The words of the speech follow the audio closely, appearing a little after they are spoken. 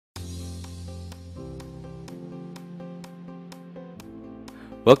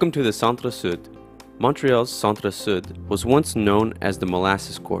Welcome to the Centre-Sud. Montreal's Centre-Sud was once known as the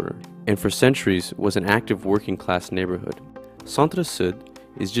Molasses Quarter, and for centuries was an active working-class neighborhood. Centre-Sud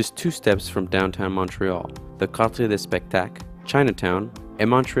is just 2 steps from downtown Montreal, the Quartier des Spectacles, Chinatown, and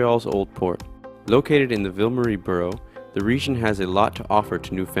Montreal's Old Port. Located in the Ville-Marie borough, the region has a lot to offer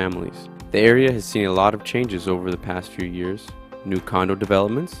to new families. The area has seen a lot of changes over the past few years: new condo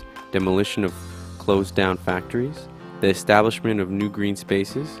developments, demolition of closed-down factories, the establishment of new green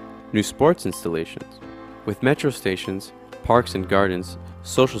spaces, new sports installations. With metro stations, parks and gardens,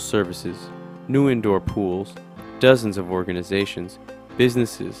 social services, new indoor pools, dozens of organizations,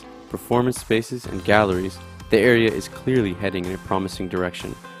 businesses, performance spaces, and galleries, the area is clearly heading in a promising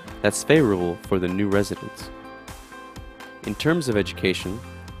direction that's favorable for the new residents. In terms of education,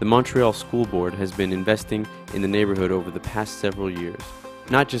 the Montreal School Board has been investing in the neighborhood over the past several years,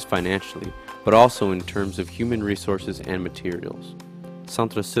 not just financially, but also in terms of human resources and materials.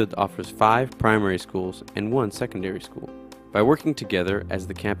 Centre-Sud offers 5 primary schools and 1 secondary school. By working together as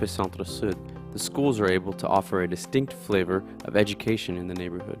the campus Centre-Sud, the schools are able to offer a distinct flavor of education in the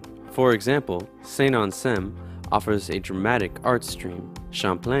neighborhood. For example, Saint-Anselme offers a dramatic arts stream,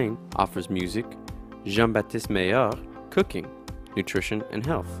 Champlain offers music, Jean-Baptiste Maillard cooking, nutrition and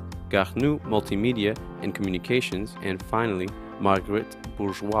health, Garnoux multimedia and communications, and finally, Marguerite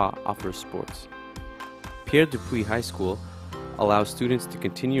Bourgeois offers sports. Pierre Dupuis High School allows students to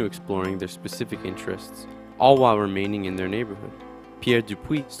continue exploring their specific interests, all while remaining in their neighborhood. Pierre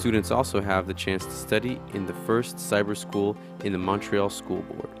Dupuis students also have the chance to study in the first cyber school in the Montreal School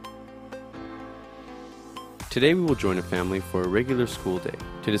Board. Today we will join a family for a regular school day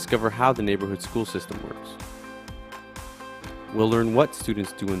to discover how the neighborhood school system works. We'll learn what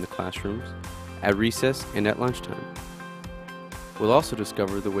students do in the classrooms, at recess, and at lunchtime. We'll also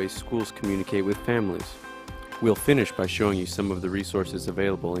discover the ways schools communicate with families. We'll finish by showing you some of the resources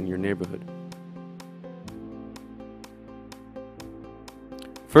available in your neighborhood.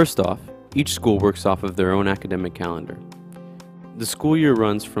 First off, each school works off of their own academic calendar. The school year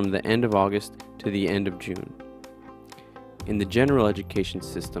runs from the end of August to the end of June. In the general education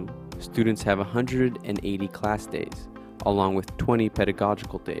system, students have 180 class days, along with 20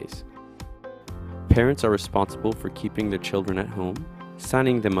 pedagogical days. Parents are responsible for keeping their children at home,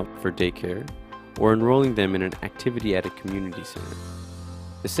 signing them up for daycare, or enrolling them in an activity at a community center.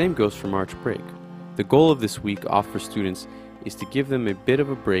 The same goes for March break. The goal of this week off for students is to give them a bit of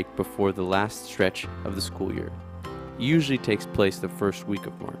a break before the last stretch of the school year. It usually takes place the first week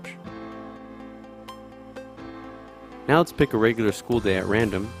of March. Now let's pick a regular school day at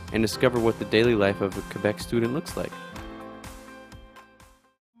random and discover what the daily life of a Quebec student looks like.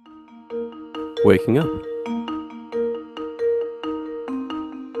 Waking up.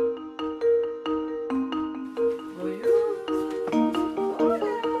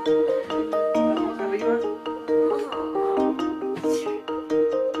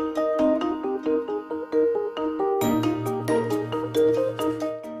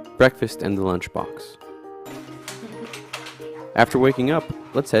 Breakfast and the lunchbox. After waking up,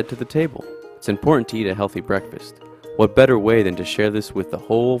 let's head to the table. It's important to eat a healthy breakfast. What better way than to share this with the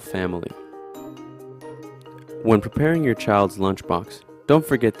whole family? When preparing your child's lunchbox, don't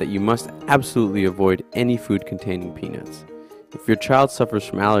forget that you must absolutely avoid any food containing peanuts. If your child suffers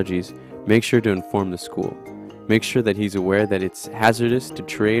from allergies, make sure to inform the school. Make sure that he's aware that it's hazardous to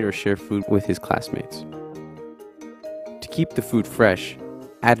trade or share food with his classmates. To keep the food fresh,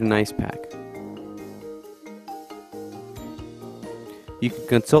 add an ice pack. You can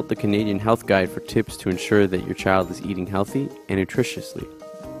consult the Canadian Health Guide for tips to ensure that your child is eating healthy and nutritiously.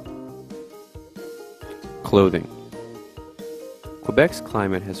 Clothing. Quebec's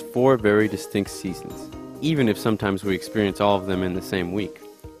climate has 4 very distinct seasons, even if sometimes we experience all of them in the same week.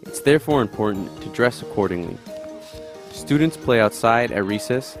 It's therefore important to dress accordingly. Students play outside at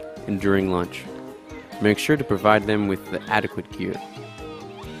recess and during lunch. Make sure to provide them with the adequate gear.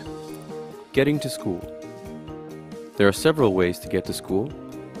 Getting to school. There are several ways to get to school.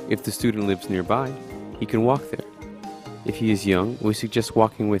 If the student lives nearby, he can walk there. If he is young, we suggest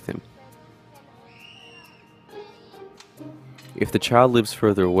walking with him. If the child lives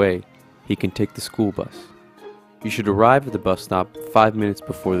further away, he can take the school bus. You should arrive at the bus stop 5 minutes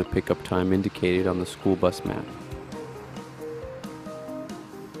before the pickup time indicated on the school bus map.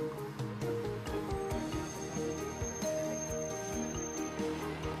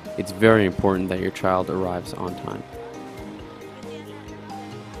 It's very important that your child arrives on time.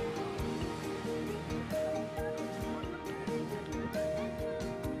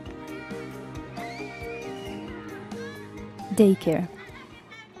 Daycare.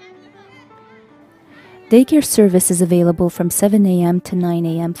 Daycare service is available from 7 a.m. to 9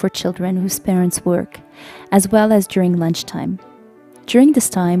 a.m. for children whose parents work, as well as during lunchtime. During this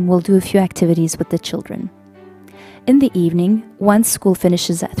time, we'll do a few activities with the children. In the evening, once school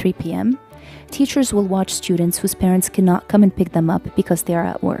finishes at 3 p.m., teachers will watch students whose parents cannot come and pick them up because they are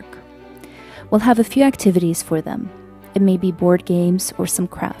at work. We'll have a few activities for them. It may be board games or some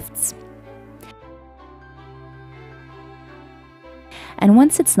crafts. And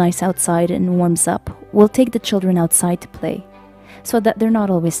once it's nice outside and warms up, we'll take the children outside to play, so that they're not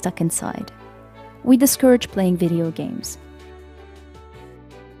always stuck inside. We discourage playing video games.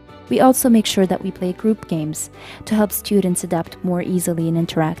 We also make sure that we play group games to help students adapt more easily in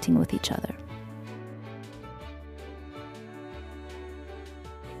interacting with each other.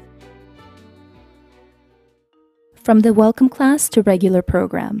 From the welcome class to regular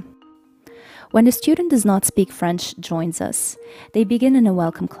program. When a student does not speak French joins us, they begin in a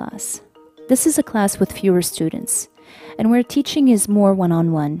welcome class. This is a class with fewer students, and where teaching is more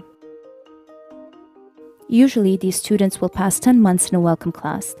one-on-one. Usually, these students will pass 10 months in a welcome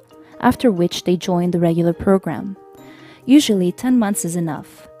class, after which they join the regular program. Usually, 10 months is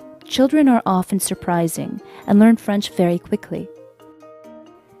enough. Children are often surprising and learn French very quickly.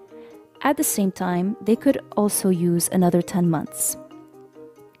 At the same time, they could also use another 10 months.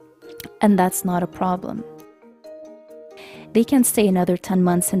 And that's not a problem. They can stay another 10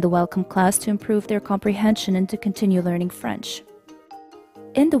 months in the welcome class to improve their comprehension and to continue learning French.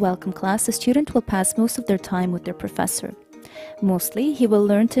 In the welcome class, the student will pass most of their time with their professor. Mostly, he will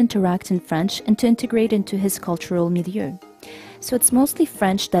learn to interact in French and to integrate into his cultural milieu. So it's mostly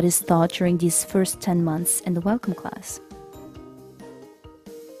French that is taught during these first 10 months in the welcome class.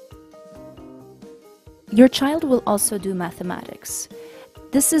 Your child will also do mathematics.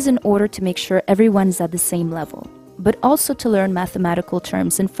 This is in order to make sure everyone is at the same level, but also to learn mathematical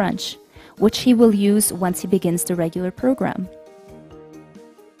terms in French, which he will use once he begins the regular program.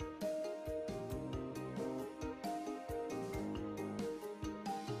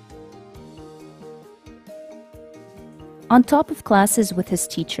 On top of classes with his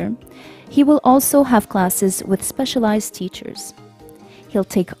teacher, he will also have classes with specialized teachers. He'll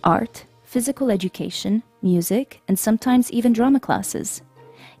take art, physical education, music, and sometimes even drama classes.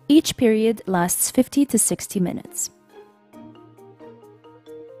 Each period lasts 50 to 60 minutes.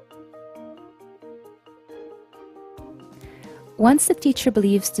 Once the teacher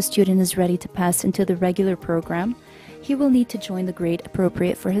believes the student is ready to pass into the regular program, he will need to join the grade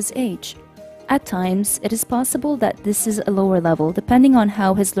appropriate for his age. At times, it is possible that this is a lower level depending on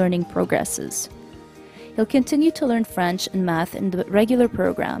how his learning progresses. He'll continue to learn French and math in the regular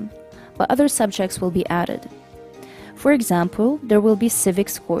program, but other subjects will be added. For example, there will be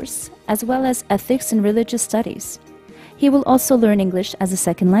civics course, as well as ethics and religious studies. He will also learn English as a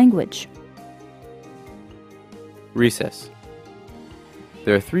second language. Recess.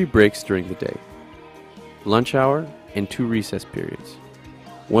 There are 3 breaks during the day: lunch hour and 2 recess periods.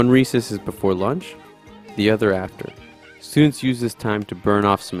 One recess is before lunch, the other after. Students use this time to burn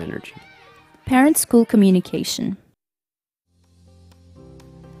off some energy. Parent-school communication.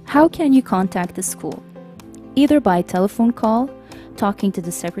 How can you contact the school? Either by telephone call, talking to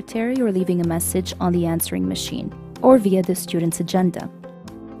the secretary, or leaving a message on the answering machine, or via the student's agenda.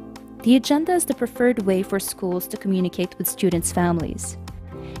 The agenda is the preferred way for schools to communicate with students' families.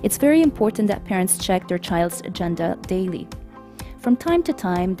 It's very important that parents check their child's agenda daily. From time to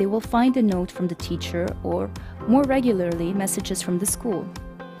time, they will find a note from the teacher or, more regularly, messages from the school.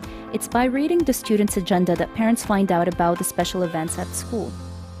 It's by reading the student's agenda that parents find out about the special events at school.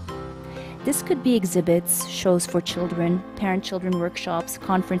 This could be exhibits, shows for children, parent-children workshops,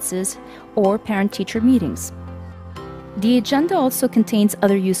 conferences, or parent-teacher meetings. The agenda also contains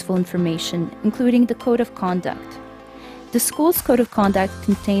other useful information, including the Code of Conduct. The school's Code of Conduct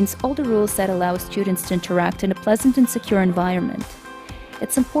contains all the rules that allow students to interact in a pleasant and secure environment.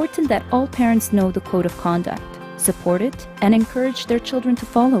 It's important that all parents know the Code of Conduct, support it, and encourage their children to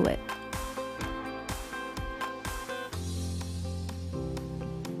follow it.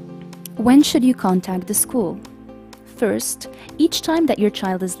 When should you contact the school? First, each time that your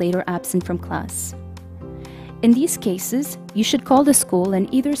child is late or absent from class. In these cases, you should call the school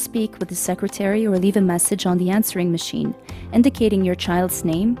and either speak with the secretary or leave a message on the answering machine, indicating your child's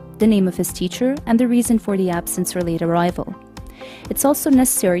name, the name of his teacher, and the reason for the absence or late arrival. It's also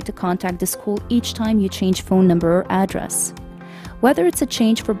necessary to contact the school each time you change phone number or address. Whether it's a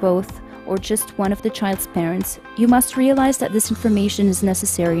change for both or just one of the child's parents, you must realize that this information is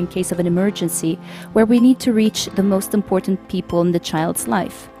necessary in case of an emergency where we need to reach the most important people in the child's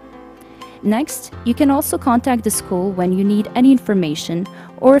life. Next, you can also contact the school when you need any information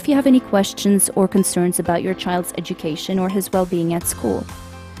or if you have any questions or concerns about your child's education or his well-being at school.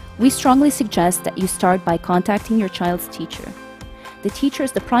 We strongly suggest that you start by contacting your child's teacher. The teacher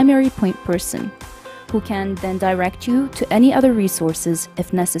is the primary point person who can then direct you to any other resources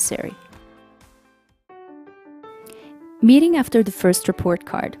if necessary. Meeting after the first report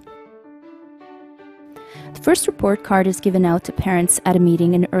card. The first report card is given out to parents at a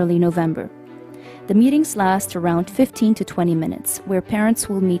meeting in early November. The meetings last around 15 to 20 minutes, where parents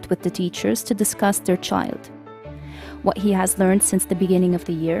will meet with the teachers to discuss their child, what he has learned since the beginning of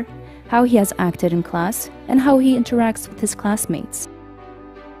the year, how he has acted in class, and how he interacts with his classmates.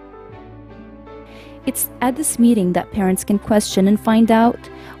 It's at this meeting that parents can question and find out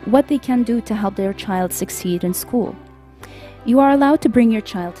what they can do to help their child succeed in school. You are allowed to bring your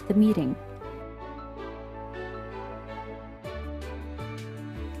child to the meeting.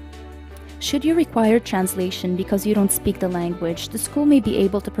 Should you require translation because you don't speak the language, the school may be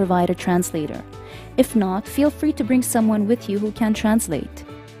able to provide a translator. If not, feel free to bring someone with you who can translate.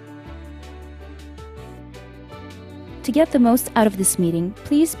 To get the most out of this meeting,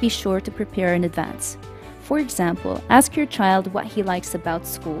 please be sure to prepare in advance. For example, ask your child what he likes about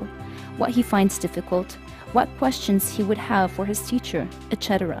school, what he finds difficult, what questions he would have for his teacher,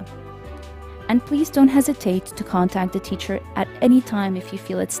 etc. And please don't hesitate to contact the teacher at any time if you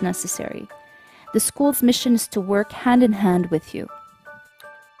feel it's necessary. The school's mission is to work hand in hand with you.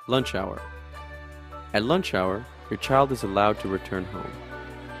 Lunch hour. At lunch hour, your child is allowed to return home.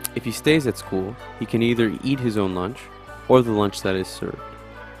 If he stays at school, he can either eat his own lunch or the lunch that is served.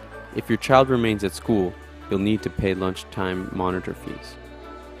 If your child remains at school, you'll need to pay lunchtime monitor fees.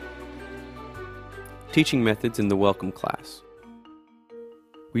 Teaching methods in the welcome class.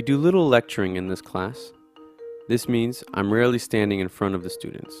 We do little lecturing in this class. This means I'm rarely standing in front of the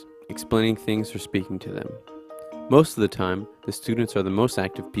students, explaining things or speaking to them. Most of the time, the students are the most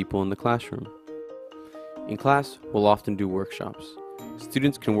active people in the classroom. In class, we'll often do workshops.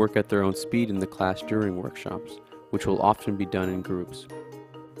 Students can work at their own speed in the class during workshops, which will often be done in groups.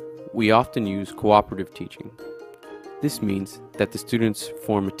 We often use cooperative teaching. This means that the students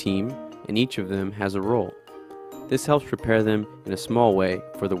form a team and each of them has a role. This helps prepare them in a small way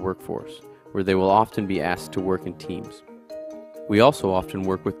for the workforce, where they will often be asked to work in teams. We also often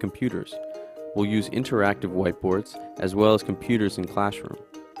work with computers. We'll use interactive whiteboards as well as computers in classroom.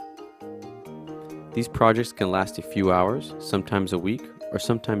 These projects can last a few hours, sometimes a week, or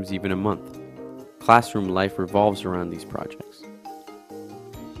sometimes even a month. Classroom life revolves around these projects.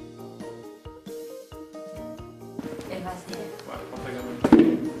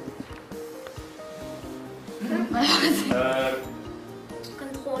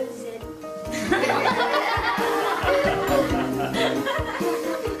 Control Z.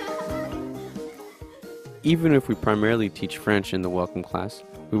 Even if we primarily teach French in the welcome class,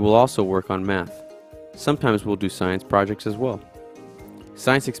 we will also work on math. Sometimes we'll do science projects as well.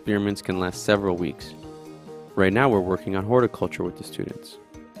 Science experiments can last several weeks. Right now we're working on horticulture with the students.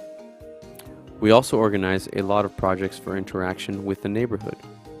 We also organize a lot of projects for interaction with the neighborhood.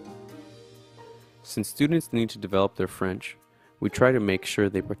 Since students need to develop their French, we try to make sure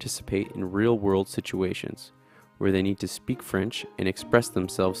they participate in real-world situations where they need to speak French and express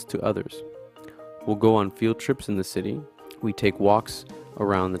themselves to others. We'll go on field trips in the city. We take walks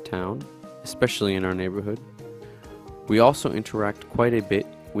around the town, especially in our neighborhood. We also interact quite a bit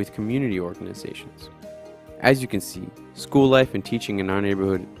with community organizations. As you can see, school life and teaching in our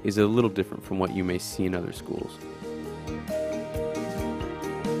neighborhood is a little different from what you may see in other schools.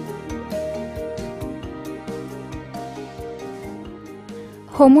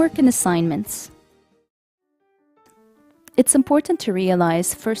 Homework and assignments. It's important to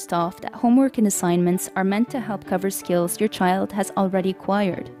realize, first off, that homework and assignments are meant to help cover skills your child has already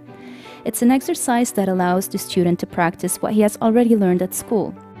acquired. It's an exercise that allows the student to practice what he has already learned at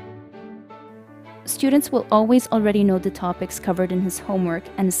school. Students will always already know the topics covered in his homework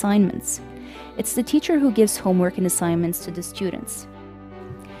and assignments. It's the teacher who gives homework and assignments to the students.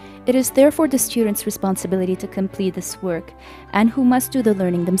 It is therefore the student's responsibility to complete this work and who must do the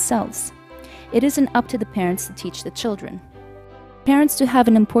learning themselves. It isn't up to the parents to teach the children. Parents do have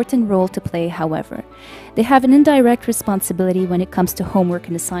an important role to play, however. They have an indirect responsibility when it comes to homework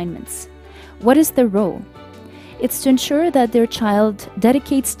and assignments. What is their role? It's to ensure that their child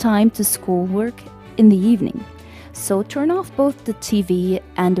dedicates time to schoolwork in the evening. So turn off both the TV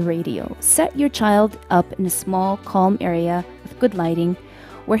and the radio. Set your child up in a small, calm area with good lighting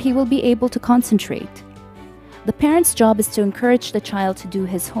where he will be able to concentrate. The parent's job is to encourage the child to do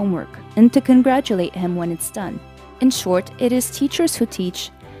his homework and to congratulate him when it's done. In short, it is teachers who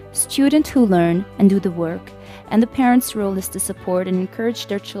teach, students who learn and do the work, and the parents' role is to support and encourage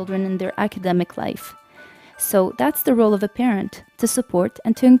their children in their academic life. So that's the role of a parent, to support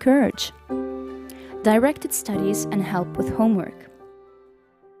and to encourage. Directed studies and help with homework.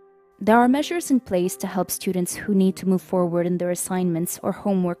 There are measures in place to help students who need to move forward in their assignments or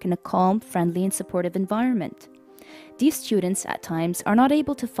homework in a calm, friendly, and supportive environment. These students, at times, are not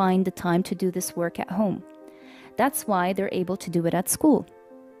able to find the time to do this work at home. That's why they're able to do it at school.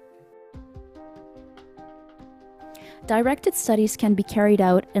 Directed studies can be carried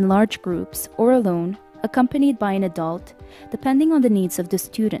out in large groups or alone, accompanied by an adult, depending on the needs of the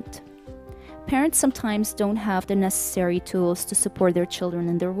student. Parents sometimes don't have the necessary tools to support their children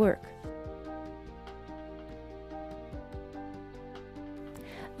in their work.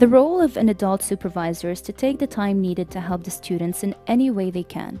 The role of an adult supervisor is to take the time needed to help the students in any way they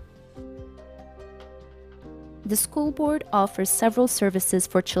can. The school board offers several services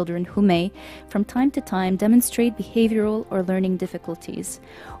for children who may, from time to time, demonstrate behavioral or learning difficulties,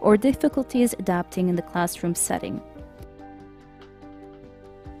 or difficulties adapting in the classroom setting.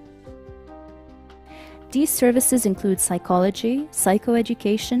 These services include psychology,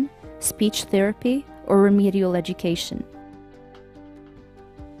 psychoeducation, speech therapy, or remedial education.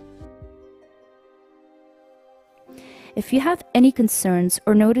 If you have any concerns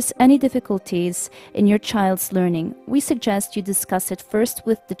or notice any difficulties in your child's learning, we suggest you discuss it first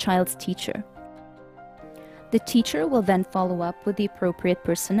with the child's teacher. The teacher will then follow up with the appropriate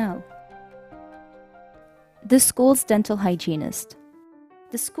personnel. The school's dental hygienist.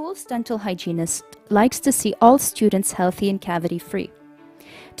 The school's dental hygienist likes to see all students healthy and cavity-free.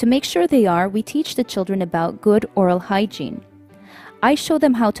 To make sure they are, we teach the children about good oral hygiene. I show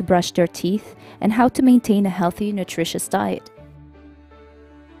them how to brush their teeth and how to maintain a healthy, nutritious diet.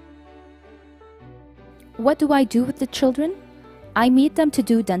 What do I do with the children? I meet them to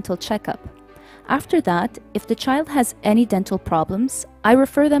do dental checkup. After that, if the child has any dental problems, I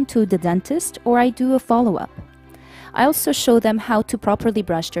refer them to the dentist or I do a follow-up. I also show them how to properly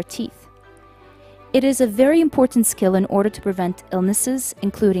brush their teeth. It is a very important skill in order to prevent illnesses,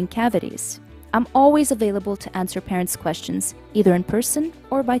 including cavities. I'm always available to answer parents' questions, either in person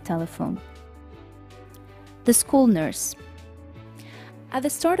or by telephone. The school nurse. At the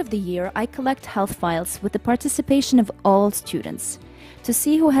start of the year, I collect health files with the participation of all students to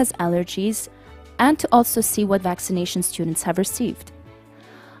see who has allergies and to also see what vaccination students have received.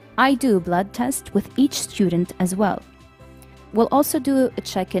 I do a blood test with each student as well. We'll also do a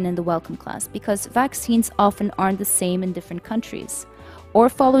check-in in the welcome class because vaccines often aren't the same in different countries or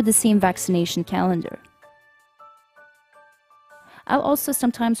follow the same vaccination calendar. I'll also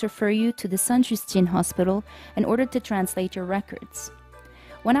sometimes refer you to the Centre-Sud hospital in order to translate your records.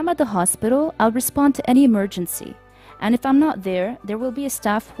 When I'm at the hospital, I'll respond to any emergency, and if I'm not there, there will be a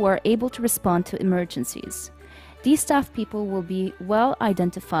staff who are able to respond to emergencies. These staff people will be well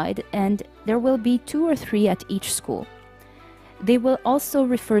identified, and there will be 2 or 3 at each school. They will also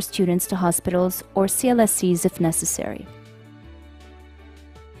refer students to hospitals or CLSCs if necessary.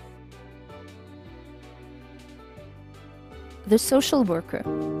 The social worker.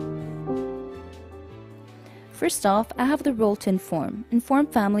 First off, I have the role to inform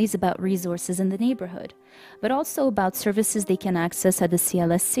families about resources in the neighborhood, but also about services they can access at the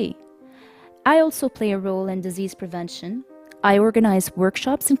CLSC. I also play a role in disease prevention. I organize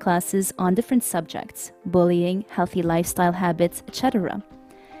workshops and classes on different subjects, bullying, healthy lifestyle habits, etc.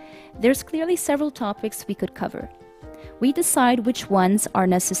 There's clearly several topics we could cover. We decide which ones are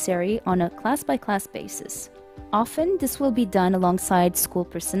necessary on a class-by-class basis. Often, this will be done alongside school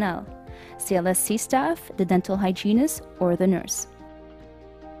personnel, CLSC staff, the dental hygienist, or the nurse.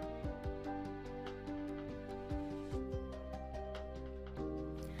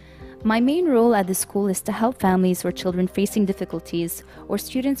 My main role at the school is to help families or children facing difficulties or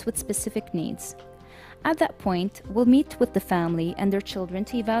students with specific needs. At that point, we'll meet with the family and their children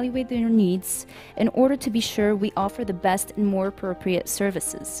to evaluate their needs in order to be sure we offer the best and more appropriate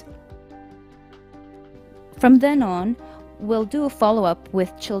services. From then on, we'll do a follow-up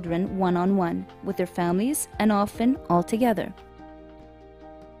with children one-on-one, with their families, and often all together.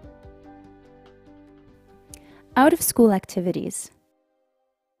 Out-of-school activities.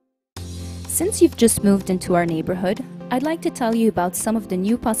 Since you've just moved into our neighborhood, I'd like to tell you about some of the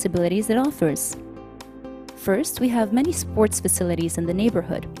new possibilities it offers. First, we have many sports facilities in the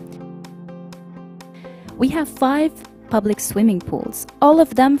neighborhood. We have 5 public swimming pools, all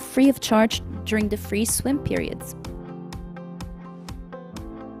of them free of charge during the free swim periods.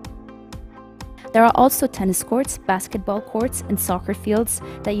 There are also tennis courts, basketball courts, and soccer fields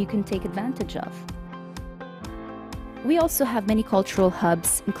that you can take advantage of. We also have many cultural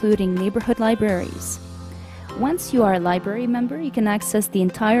hubs, including neighborhood libraries. Once you are a library member, you can access the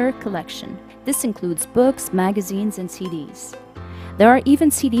entire collection. This includes books, magazines, and CDs. There are even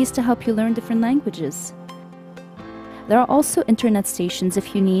CDs to help you learn different languages. There are also internet stations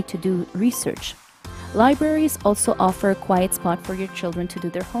if you need to do research. Libraries also offer a quiet spot for your children to do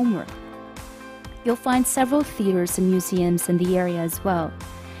their homework. You'll find several theaters and museums in the area as well.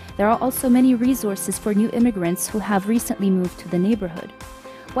 There are also many resources for new immigrants who have recently moved to the neighborhood.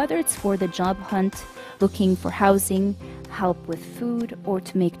 Whether it's for the job hunt, looking for housing, help with food, or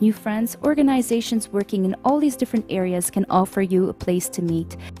to make new friends, organizations working in all these different areas can offer you a place to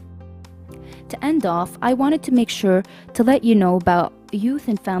meet. To end off, I wanted to make sure to let you know about youth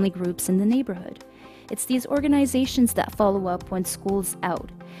and family groups in the neighborhood. It's these organizations that follow up when school's out,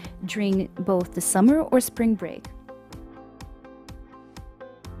 during both the summer or spring break.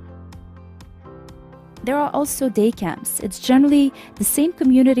 There are also day camps. It's generally the same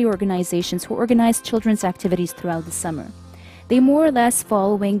community organizations who organize children's activities throughout the summer. They more or less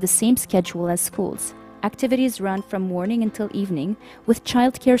following the same schedule as schools. Activities run from morning until evening, with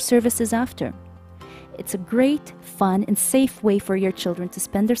childcare services after. It's a great, fun, and safe way for your children to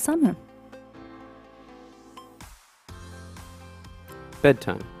spend their summer.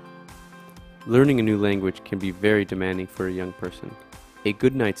 Bedtime. Learning a new language can be very demanding for a young person. A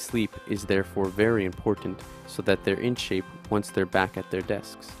good night's sleep is therefore very important so that they're in shape once they're back at their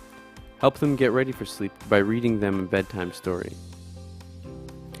desks. Help them get ready for sleep by reading them a bedtime story.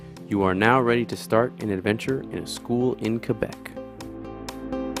 You are now ready to start an adventure in a school in Quebec.